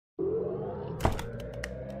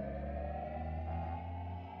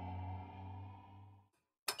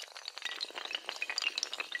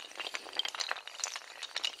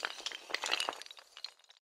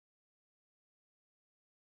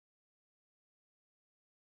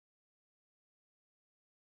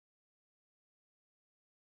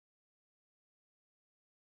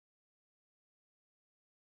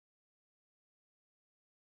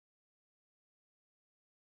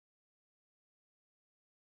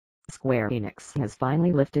Square Enix has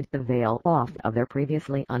finally lifted the veil off of their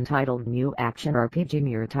previously untitled new action RPG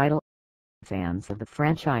NieR title. Fans of the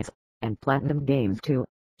franchise, and Platinum Games too,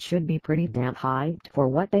 should be pretty damn hyped for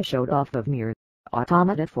what they showed off of NieR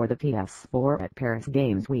Automata for the PS4 at Paris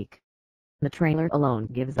Games Week. The trailer alone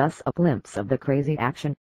gives us a glimpse of the crazy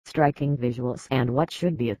action, striking visuals and what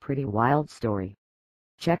should be a pretty wild story.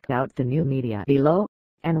 Check out the new media below,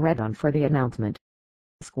 and read on for the announcement.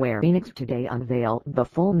 Square Enix today unveiled the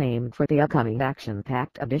full name for the upcoming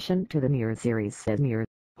action-packed addition to the NieR series as NieR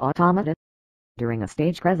Automata. During a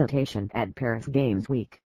stage presentation at Paris Games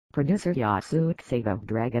Week, producer Yasuke Sato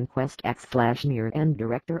Dragon Quest X/NieR and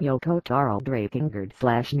director Yoko Taro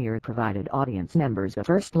Drakengard/NieR provided audience members a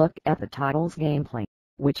first look at the title's gameplay,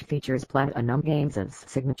 which features Platinum Games'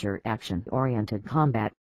 signature action-oriented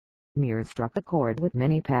combat. NieR struck a chord with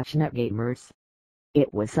many passionate gamers.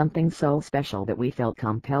 It was something so special that we felt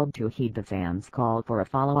compelled to heed the fans' call for a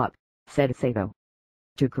follow-up, said Sato.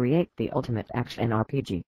 To create the ultimate action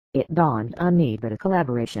RPG, it dawned on me that a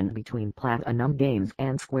collaboration between Platinum Games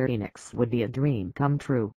and Square Enix would be a dream come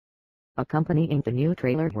true. Accompanying the new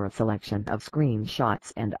trailer were a selection of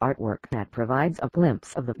screenshots and artwork that provides a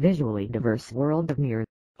glimpse of the visually diverse world of NieR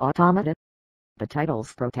Automata. The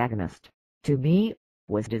title's protagonist, To Be,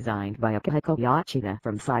 was designed by Akihiko Yachida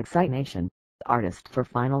from Side Nation, artist for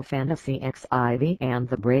Final Fantasy XIV and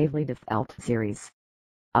the Bravely Default series.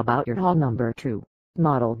 About your Hall Number 2,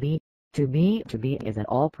 Model B, To Be is an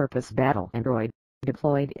all-purpose battle android,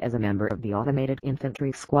 deployed as a member of the Automated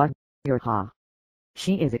Infantry Squad, YRHA.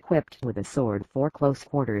 She is equipped with a sword for close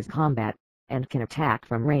quarters combat, and can attack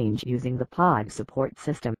from range using the pod support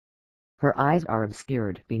system. Her eyes are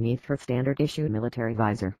obscured beneath her standard-issue military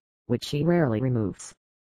visor, which she rarely removes.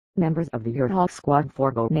 Members of the YRHA squad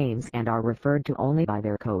forego names and are referred to only by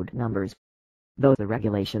their code numbers. Though the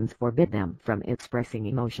regulations forbid them from expressing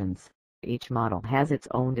emotions, each model has its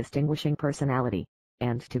own distinguishing personality,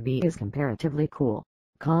 and To Be is comparatively cool,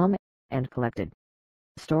 calm, and collected.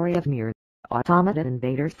 Story of NieR Automata: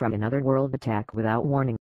 invaders from another world attack without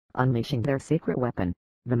warning, unleashing their secret weapon,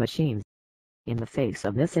 the machines. In the face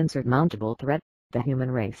of this insurmountable threat, the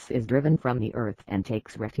human race is driven from the Earth and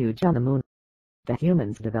takes refuge on the Moon. The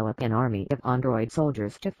humans develop an army of android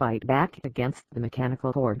soldiers to fight back against the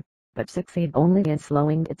mechanical horde, but succeed only in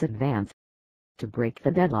slowing its advance. To break the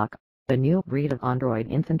deadlock, a new breed of android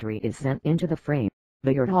infantry is sent into the frame,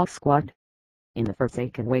 the YRHA squad. In the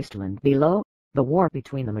forsaken wasteland below, the war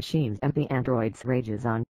between the machines and the androids rages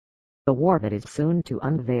on. The war that is soon to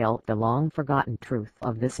unveil the long-forgotten truth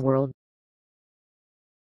of this world.